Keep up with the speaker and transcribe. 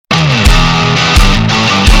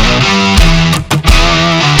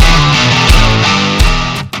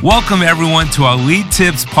Welcome, everyone, to our Lead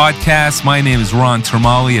Tips podcast. My name is Ron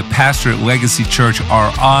Termali, a pastor at Legacy Church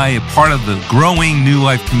RI, a part of the growing New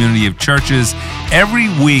Life community of churches. Every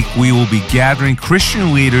week, we will be gathering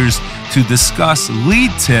Christian leaders to discuss lead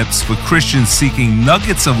tips for Christians seeking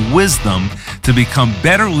nuggets of wisdom to become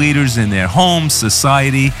better leaders in their homes,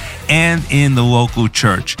 society, and in the local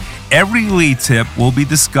church. Every lead tip we'll be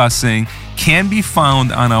discussing can be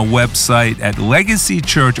found on our website at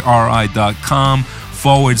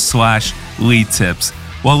legacychurchri.com/lead tips.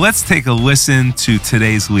 Well, let's take a listen to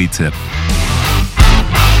today's lead tip.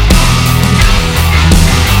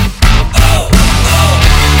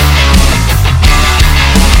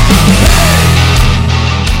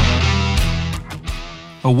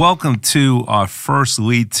 Well, welcome to our first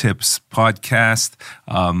Lead Tips podcast.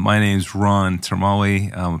 My name is Ron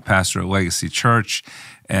Termali. I'm a pastor at Legacy Church.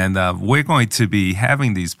 And we're going to be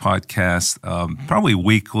having these podcasts probably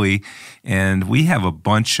weekly. And we have a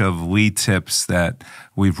bunch of lead tips that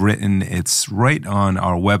we've written. It's right on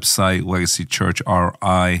our website,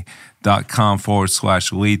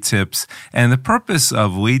 legacychurchri.com/lead tips. And the purpose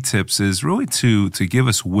of lead tips is really to give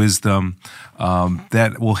us wisdom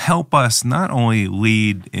that will help us not only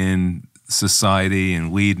lead in society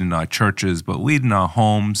and lead in our churches, but lead in our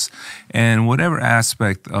homes and whatever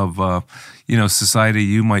aspect of society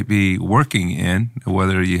you might be working in,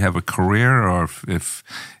 whether you have a career or if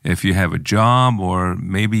you have a job or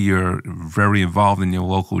maybe you're very involved in your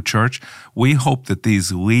local church. We hope that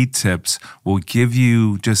these lead tips will give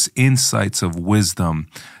you just insights of wisdom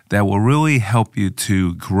that will really help you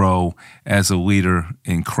to grow as a leader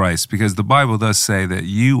in Christ. Because the Bible does say that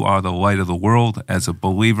you are the light of the world. As a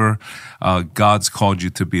believer, God's called you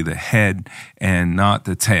to be the head and not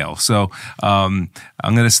the tail. So I'm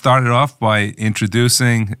going to start it off by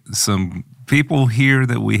introducing some people here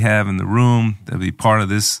that we have in the room that will be part of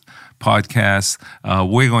this podcast.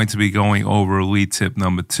 We're going to be going over lead tip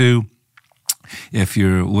number 2. If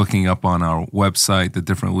you're looking up on our website, the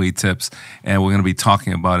different lead tips, and we're going to be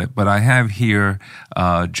talking about it. But I have here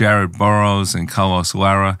Jared Burrows and Carlos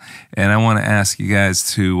Lara, and I want to ask you guys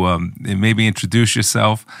to maybe introduce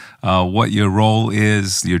yourself, what your role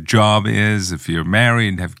is, your job is, if you're married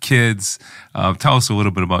and have kids. Tell us a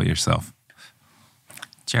little bit about yourself.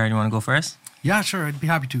 Jared, you want to go first? Yeah, sure. I'd be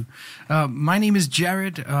happy to. My name is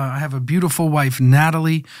Jared. I have a beautiful wife,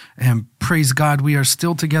 Natalie, and praise God, we are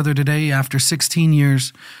still together today after 16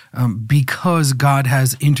 years because God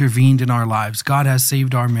has intervened in our lives. God has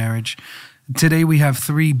saved our marriage. Today we have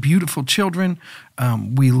 3 beautiful children.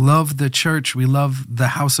 We love the church. We love the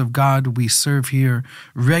house of God. We serve here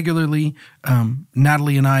regularly.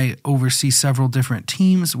 Natalie and I oversee several different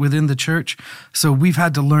teams within the church. So we've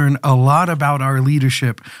had to learn a lot about our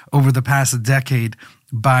leadership over the past decade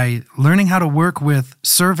by learning how to work with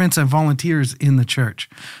servants and volunteers in the church.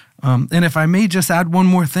 And if I may just add one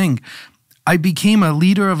more thing, I became a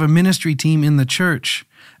leader of a ministry team in the church.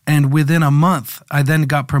 And within a month, I then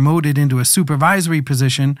got promoted into a supervisory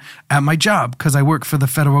position at my job because I work for the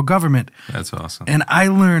federal government. That's awesome. And I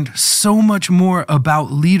learned so much more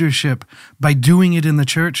about leadership by doing it in the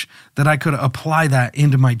church that I could apply that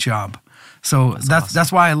into my job. So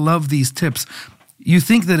that's why I love these tips. You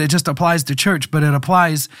think that it just applies to church, but it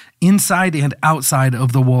applies inside and outside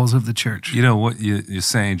of the walls of the church. You know what you're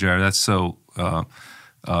saying, Jared, that's so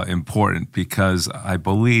important because I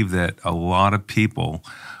believe that a lot of people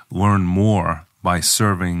learn more by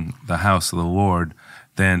serving the house of the Lord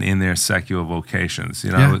than in their secular vocations.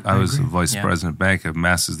 You know, I was a vice president bank, a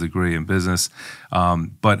master's degree in business,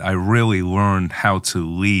 but I really learned how to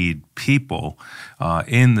lead people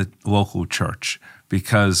in the local church.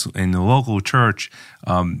 Because in the local church,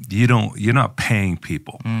 you're not paying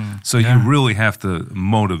people. So you really have to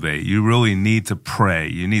motivate. You really need to pray.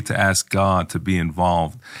 You need to ask God to be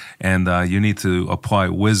involved. And you need to apply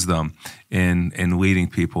wisdom in leading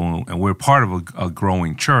people. And we're part of a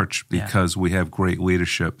growing church because we have great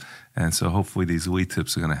leadership. And so hopefully these lead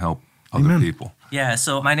tips are going to help other people. Yeah,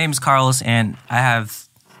 so my name is Carlos, and I have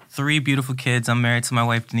 3 beautiful kids. I'm married to my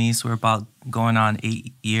wife, Denise. We're about going on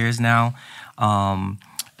 8 years now.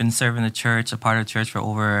 Been serving the church, a part of the church for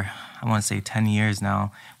over, I want to say 10 years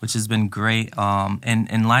now, which has been great.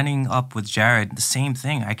 And lining up with Jared, the same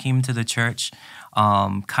thing. I came to the church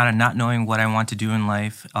kind of not knowing what I want to do in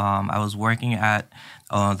life. I was working at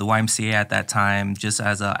the YMCA at that time just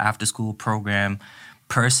as an after-school program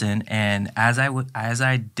person. And as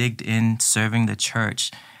I digged in serving the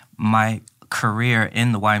church, my career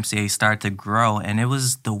in the YMCA started to grow, and it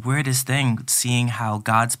was the weirdest thing seeing how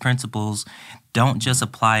God's principles don't just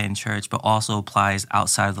apply in church, but also applies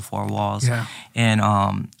outside of the four walls. Yeah. And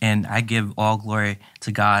I give all glory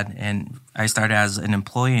to God. And I started as an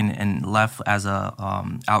employee and left as a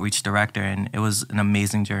outreach director, and it was an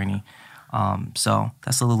amazing journey. So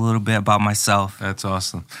that's a little bit about myself. That's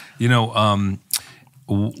awesome. You know,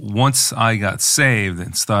 once I got saved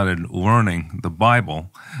and started learning the Bible,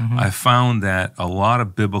 I found that a lot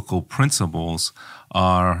of biblical principles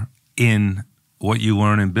are in what you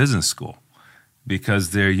learn in business school, because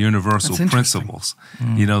they're universal principles.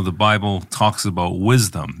 You know, the Bible talks about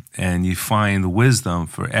wisdom, and you find wisdom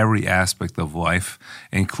for every aspect of life,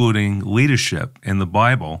 including leadership in the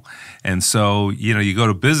Bible. And so, you know, you go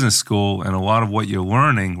to business school, and a lot of what you're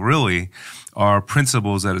learning really are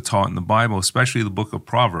principles that are taught in the Bible, especially the book of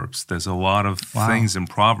Proverbs. There's a lot of things in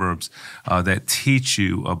Proverbs that teach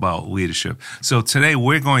you about leadership. So today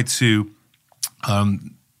we're going to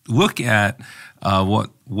look at what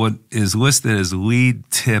is listed as lead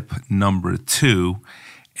tip number 2,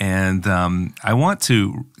 and I want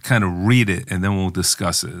to kind of read it, and then we'll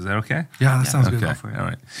discuss it. Is that okay? Yeah, that sounds good. Okay, all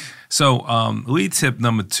right. So lead tip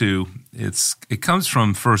number 2, it comes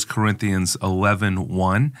from 1 Corinthians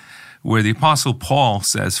 11:1, where the Apostle Paul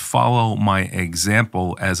says, "Follow my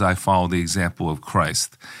example as I follow the example of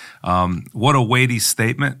Christ." What a weighty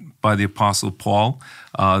statement by the Apostle Paul.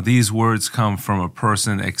 These words come from a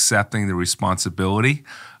person accepting the responsibility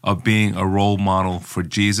of being a role model for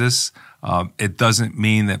Jesus. It doesn't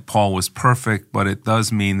mean that Paul was perfect, but it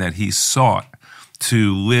does mean that he sought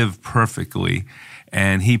to live perfectly,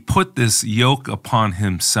 and he put this yoke upon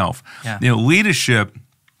himself. Yeah. You know, leadership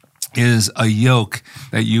is a yoke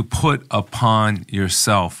that you put upon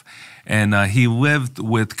yourself. And he lived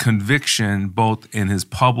with conviction both in his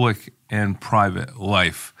public and private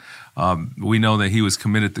life. We know that he was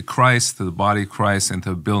committed to Christ, to the body of Christ, and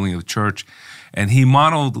to the building of the church. And he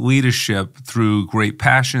modeled leadership through great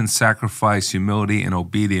passion, sacrifice, humility, and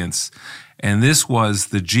obedience. And this was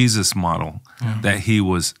the Jesus model that he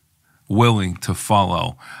was willing to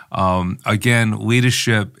follow. Again,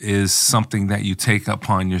 leadership is something that you take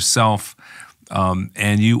upon yourself,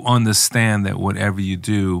 and you understand that whatever you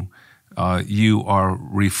do, you are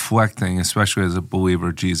reflecting, especially as a believer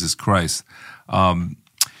of Jesus Christ.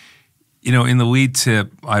 You know, in the lead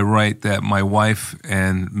tip, I write that my wife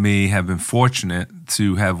and me have been fortunate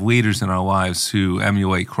to have leaders in our lives who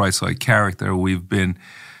emulate Christ-like character. We've been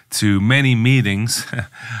to many meetings,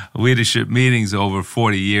 leadership meetings over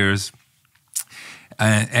 40 years.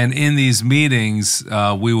 And in these meetings,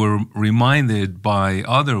 we were reminded by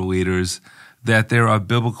other leaders that there are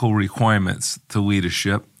biblical requirements to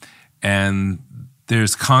leadership, and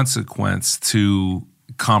there's consequence to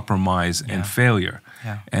compromise and failure.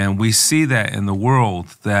 Yeah. And we see that in the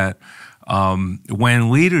world, that when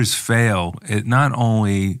leaders fail, it not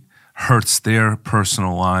only hurts their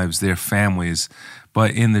personal lives, their families,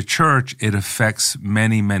 but in the church, it affects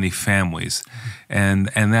many, many families. And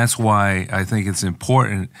that's why I think it's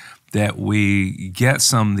important that we get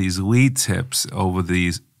some of these lead tips over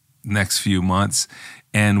these next few months,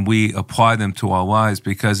 and we apply them to our lives,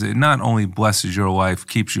 because it not only blesses your life,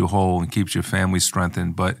 keeps you whole, and keeps your family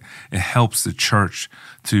strengthened, but it helps the church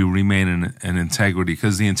to remain in integrity,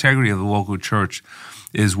 because the integrity of the local church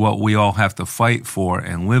is what we all have to fight for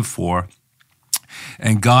and live for.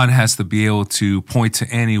 And God has to be able to point to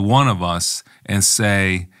any one of us and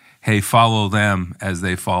say, hey, follow them as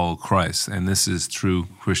they follow Christ. And this is true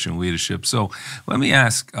Christian leadership. So let me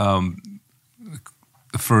ask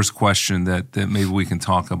the first question that maybe we can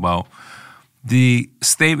talk about. The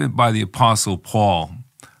statement by the Apostle Paul,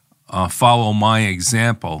 follow my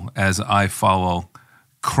example as I follow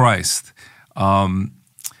Christ.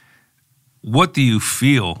 What do you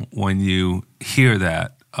feel when you hear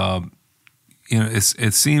that? You know,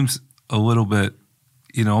 it seems a little bit,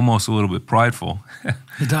 you know, almost a little bit prideful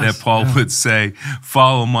that Paul would say,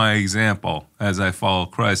 follow my example as I follow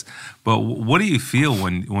Christ. But what do you feel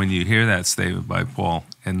when you hear that statement by Paul?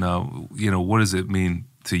 And, you know, what does it mean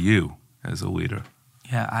to you as a leader?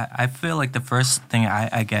 Yeah, I feel like the first thing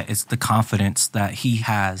I get is the confidence that he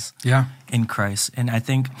has in Christ. And I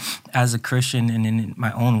think as a Christian and in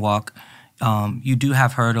my own walk, you do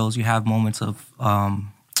have hurdles, you have moments of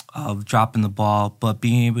dropping the ball, but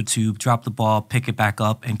being able to drop the ball, pick it back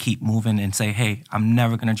up, and keep moving and say, hey, I'm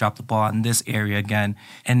never going to drop the ball in this area again.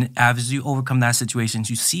 And as you overcome that situation,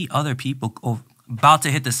 you see other people about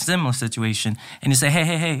to hit the similar situation, and you say,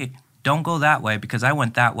 hey, don't go that way because I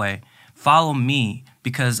went that way. Follow me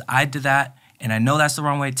because I did that, and I know that's the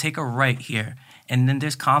wrong way. Take a right here. And then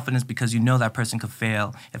there's confidence because you know that person could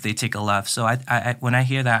fail if they take a left. So I when I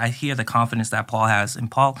hear that, I hear the confidence that Paul has.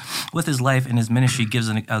 And Paul, with his life and his ministry, gives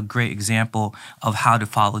a great example of how to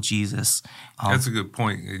follow Jesus. That's a good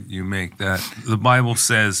point you make. That the Bible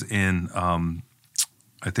says in,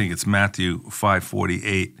 I think it's Matthew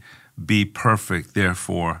 5:48, be perfect,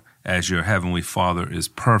 therefore, as your heavenly Father is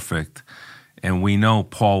perfect. And we know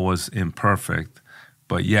Paul was imperfect,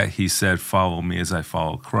 but yet he said, follow me as I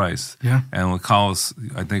follow Christ. Yeah. And Carlos,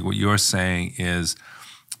 I think what you're saying is,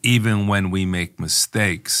 even when we make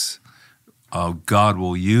mistakes, God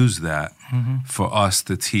will use that for us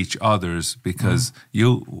to teach others, because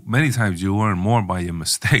many times you learn more by your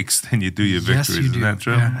mistakes than you do your victories. Yes, you do. Isn't that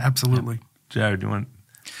true? Yeah, absolutely. Jared, do you want?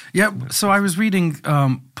 Yeah, so I was reading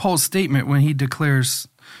Paul's statement when he declares,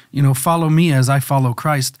 follow me as I follow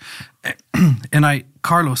Christ. And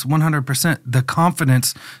Carlos, 100%, the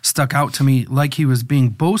confidence stuck out to me like he was being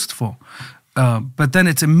boastful. But then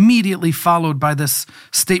it's immediately followed by this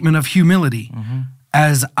statement of humility.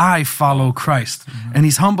 As I follow Christ. And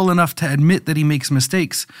he's humble enough to admit that he makes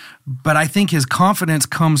mistakes. But I think his confidence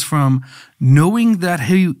comes from knowing that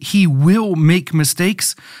he will make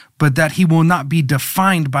mistakes, but that he will not be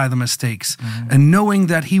defined by the mistakes. And knowing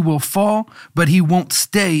that he will fall, but he won't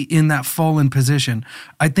stay in that fallen position.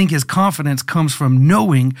 I think his confidence comes from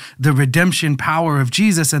knowing the redemption power of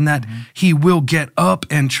Jesus and that he will get up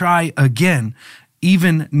and try again.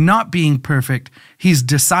 Even not being perfect, he's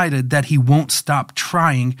decided that he won't stop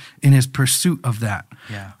trying in his pursuit of that.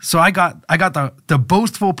 Yeah. So I got the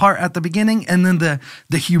boastful part at the beginning and then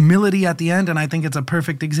the humility at the end, and I think it's a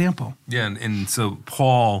perfect example. Yeah, and so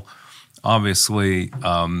Paul obviously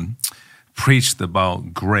preached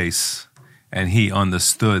about grace, and he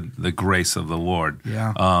understood the grace of the Lord.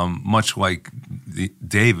 Yeah. Much like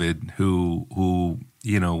David, who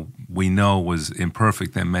we know was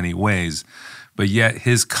imperfect in many ways, but yet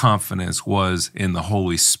his confidence was in the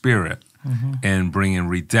Holy Spirit and bringing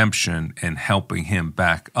redemption and helping him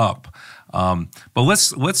back up. But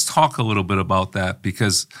let's talk a little bit about that,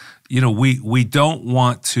 because we don't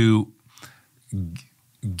want to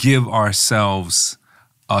give ourselves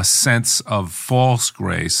a sense of false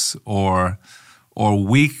grace or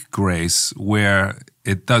weak grace where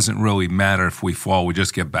it doesn't really matter if we fall, we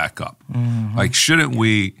just get back up. Like, shouldn't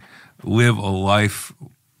we live a life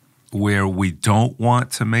where we don't want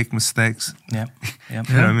to make mistakes? Yep. You know what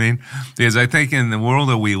I mean? Because I think in the world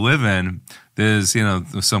that we live in, there's,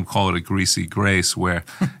 some call it a greasy grace where,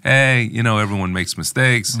 hey, everyone makes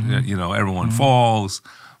mistakes, everyone falls.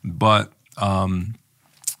 But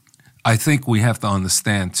I think we have to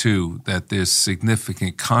understand, too, that there's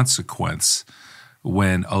significant consequence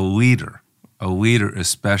when a leader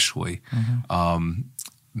especially,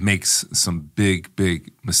 makes some big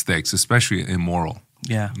mistakes, especially immoral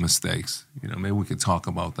mistakes. Maybe we could talk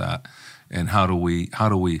about that, and how do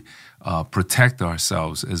we protect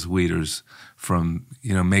ourselves as leaders from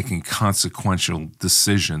making consequential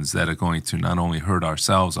decisions that are going to not only hurt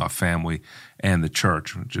ourselves, our family, and the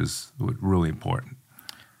church, which is really important.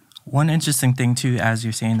 One interesting thing, too, as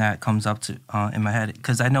you're saying that, comes up to in my head,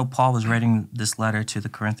 because I know Paul was writing this letter to the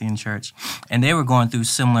Corinthian church, and they were going through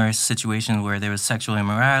similar situations where there was sexual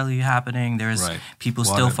immorality happening. There was people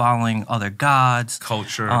still following other gods.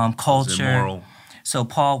 Culture. Was immoral. So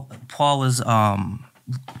Paul was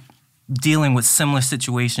dealing with similar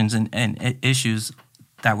situations and issues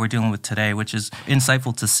that we're dealing with today, which is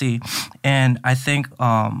insightful to see. And I think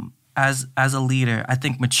as a leader, I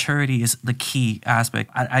think maturity is the key aspect.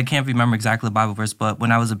 I can't remember exactly the Bible verse, but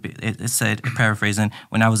when I was it said, paraphrasing,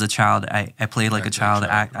 when I was a child, I played like a child.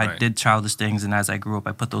 I did childish things, and as I grew up,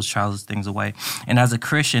 I put those childish things away. And as a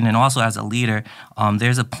Christian, and also as a leader,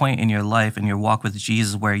 there's a point in your life and your walk with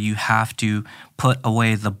Jesus where you have to put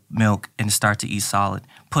away the milk and start to eat solid.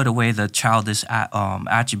 Put away the childish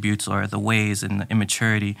attributes or the ways and the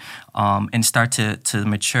immaturity, and start to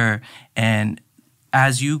mature. And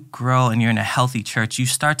as you grow and you're in a healthy church, you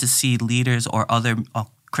start to see leaders or other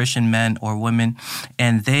Christian men or women,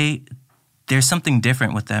 and there's something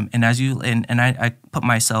different with them. And I put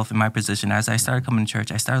myself in my position. As I started coming to church,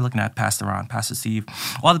 I started looking at Pastor Ron, Pastor Steve,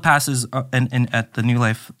 all the pastors at the New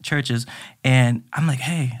Life churches, and I'm like,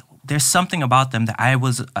 hey, there's something about them that I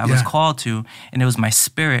was called to, and it was my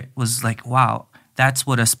spirit was like, wow, that's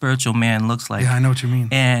what a spiritual man looks like. Yeah, I know what you mean.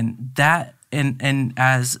 And that, and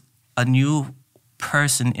as a new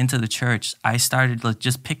person into the church, I started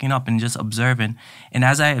just picking up and just observing. And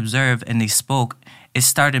as I observed and they spoke, it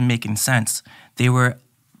started making sense. They were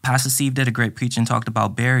Pastor Steve did a great preach and talked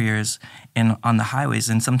about barriers on the highways,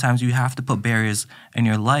 and sometimes you have to put barriers in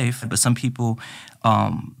your life, but some people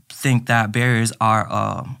think that barriers are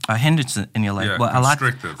a hindrance in your life, Yeah,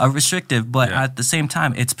 but restrictive. But Yeah. at the same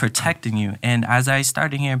time, it's protecting you. And as I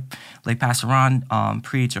started hearing, like Pastor Ron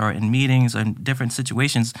preach, or in meetings or in different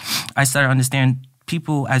situations, I started to understand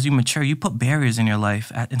people, as you mature, you put barriers in your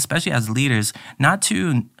life, especially as leaders, not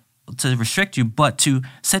to restrict you, but to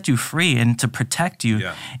set you free and to protect you.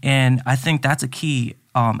 Yeah. And I think that's a key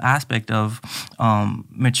aspect of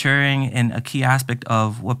maturing, and a key aspect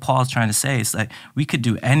of what Paul's trying to say. It's like we could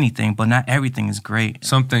do anything, but not everything is great.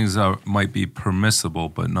 Some things might be permissible,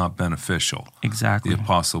 but not beneficial. Exactly. The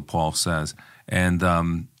Apostle Paul says. And,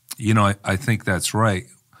 I think that's right.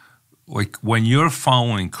 Like when you're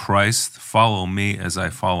following Christ, follow me as I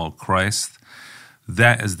follow Christ,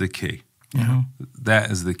 that is the key. Mm-hmm.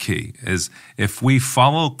 That is the key. Is if we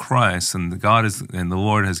follow Christ, and the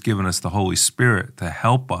Lord has given us the Holy Spirit to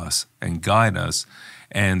help us and guide us,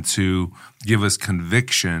 and to give us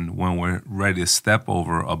conviction when we're ready to step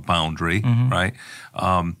over a boundary, right?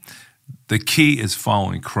 The key is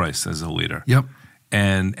following Christ as a leader. Yep.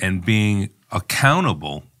 And being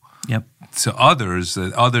accountable Yep. to others,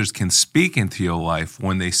 that others can speak into your life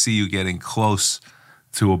when they see you getting close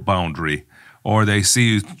to a boundary, or they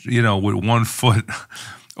see you, with 1 foot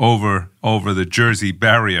over the Jersey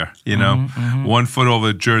barrier, 1 foot over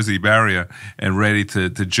the Jersey barrier and ready to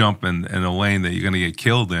jump in a lane that you're going to get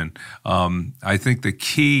killed in. I think the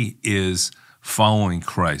key is following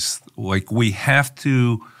Christ. Like we have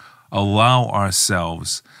to allow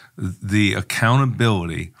ourselves the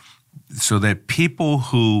accountability so that people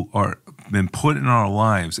who are been put in our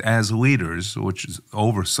lives as leaders, which is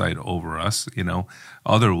oversight over us,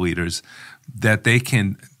 other leaders, that they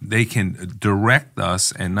can direct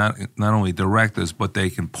us, and not only direct us, but they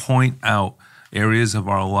can point out areas of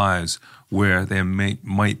our lives where there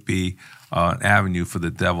might be an avenue for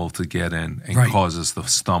the devil to get in and cause us to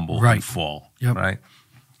stumble and fall. Yep. Right?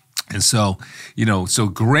 And so, so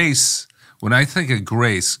grace, when I think of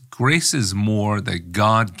grace is more that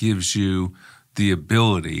God gives you the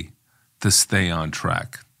ability to stay on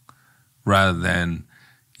track, rather than,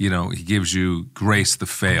 He gives you grace to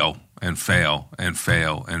fail and fail and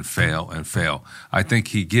fail and fail and fail. I think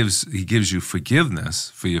He gives you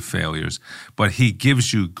forgiveness for your failures, but He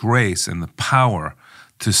gives you grace and the power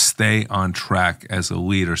to stay on track as a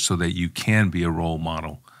leader so that you can be a role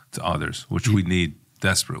model to others, which we need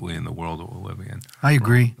desperately in the world that we're living in. I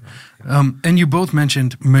agree. And you both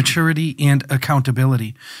mentioned maturity and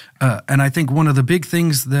accountability. And I think one of the big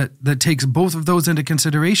things that takes both of those into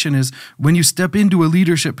consideration is when you step into a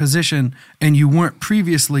leadership position and you weren't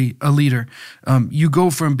previously a leader, you go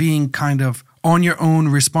from being kind of on your own,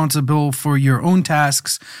 responsible for your own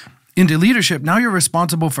tasks, into leadership. Now you're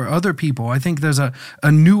responsible for other people. I think there's a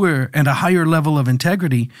newer and a higher level of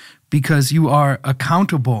integrity because you are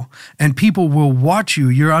accountable and people will watch you.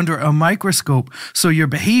 You're under a microscope. So your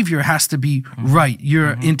behavior has to be right.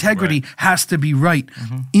 Your integrity has to be right.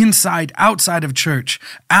 Inside, outside of church,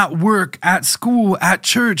 at work, at school, at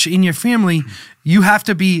church, in your family. You have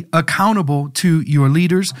to be accountable to your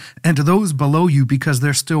leaders and to those below you because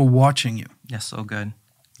they're still watching you. Yes, so good.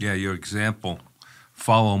 Yeah, your example.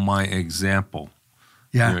 Follow my example.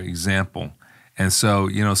 Yeah. Your example. And so,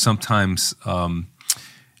 sometimes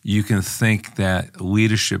you can think that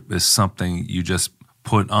leadership is something you just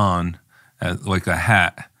put on like a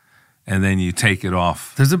hat, and then you take it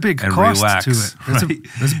off. There's a big cost relax, to it.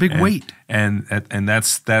 There's a big weight. And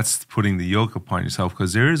that's putting the yoke upon yourself,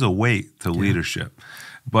 because there is a weight to leadership.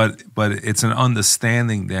 But it's an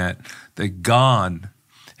understanding that God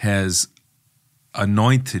has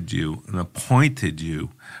anointed you and appointed you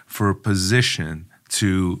for a position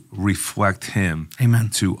to reflect Him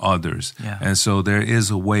to others. Yeah. And so there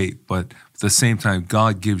is a weight, but at the same time,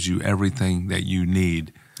 God gives you everything that you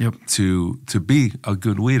need to be a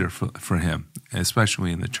good leader for Him,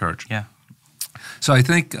 especially in the church. Yeah. So I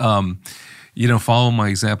think, follow my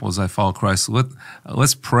example as I follow Christ.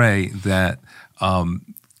 Let's pray that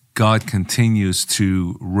God continues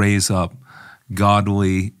to raise up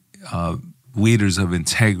godly leaders of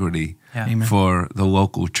integrity for the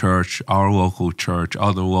local church, our local church,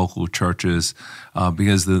 other local churches,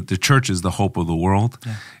 because the church is the hope of the world.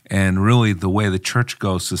 Yeah. And really the way the church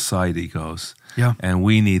goes, society goes. Yeah. And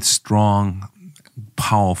we need strong,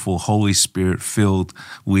 powerful, Holy Spirit-filled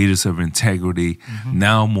leaders of integrity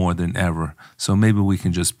now more than ever. So maybe we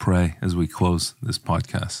can just pray as we close this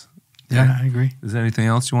podcast. Yeah, I agree. Is there anything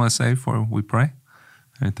else you want to say before we pray?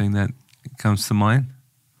 Anything that comes to mind?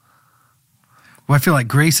 Well, I feel like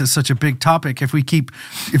grace is such a big topic. If we keep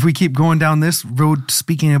going down this road,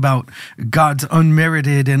 speaking about God's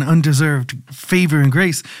unmerited and undeserved favor and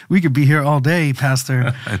grace, we could be here all day,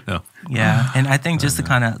 Pastor. I know. Yeah, and I think just to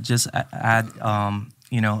kind of just add,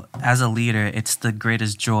 as a leader, it's the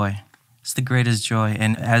greatest joy. It's the greatest joy.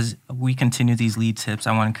 And as we continue these lead tips,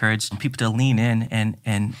 I want to encourage people to lean in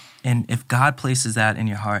and if God places that in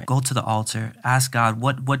your heart, go to the altar. Ask God,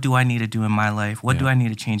 what do I need to do in my life? What do I need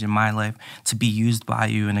to change in my life to be used by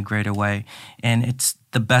you in a greater way? And it's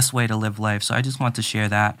the best way to live life. So I just want to share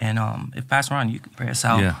that. And if Pastor Ron, you can pray us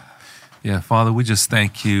out. Yeah. Father, we just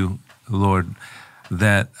thank you, Lord,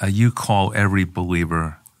 that you call every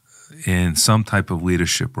believer in some type of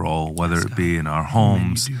leadership role, whether it be in our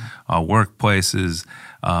homes, our workplaces,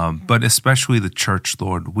 but especially the church,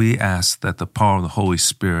 Lord. We ask that the power of the Holy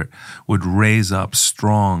Spirit would raise up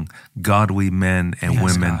strong, godly men and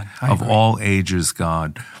women of all ages,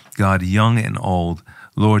 God, young and old,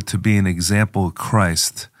 Lord, to be an example of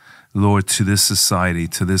Christ, Lord, to this society,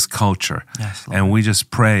 to this culture. Yes, Lord. And we just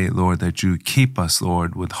pray, Lord, that you keep us,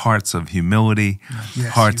 Lord, with hearts of humility,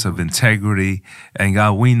 hearts of integrity. And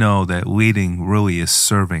God, we know that leading really is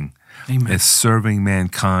serving. Amen. It's serving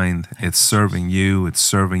mankind. It's serving you. It's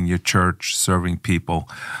serving your church, serving people.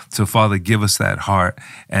 So, Father, give us that heart.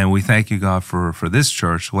 And we thank you, God, for this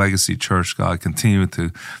church, Legacy Church, God. Continue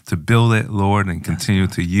to build it, Lord, and continue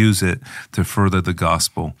to use it to further the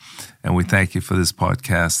gospel. And we thank you for this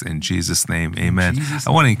podcast. In Jesus' name, amen. I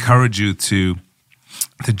want to encourage you to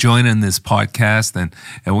join in this podcast. And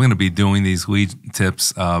we're going to be doing these lead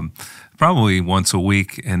tips probably once a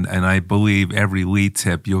week, and I believe every lead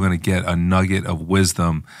tip, you're going to get a nugget of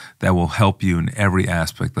wisdom that will help you in every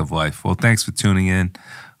aspect of life. Well, thanks for tuning in.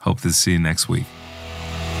 Hope to see you next week.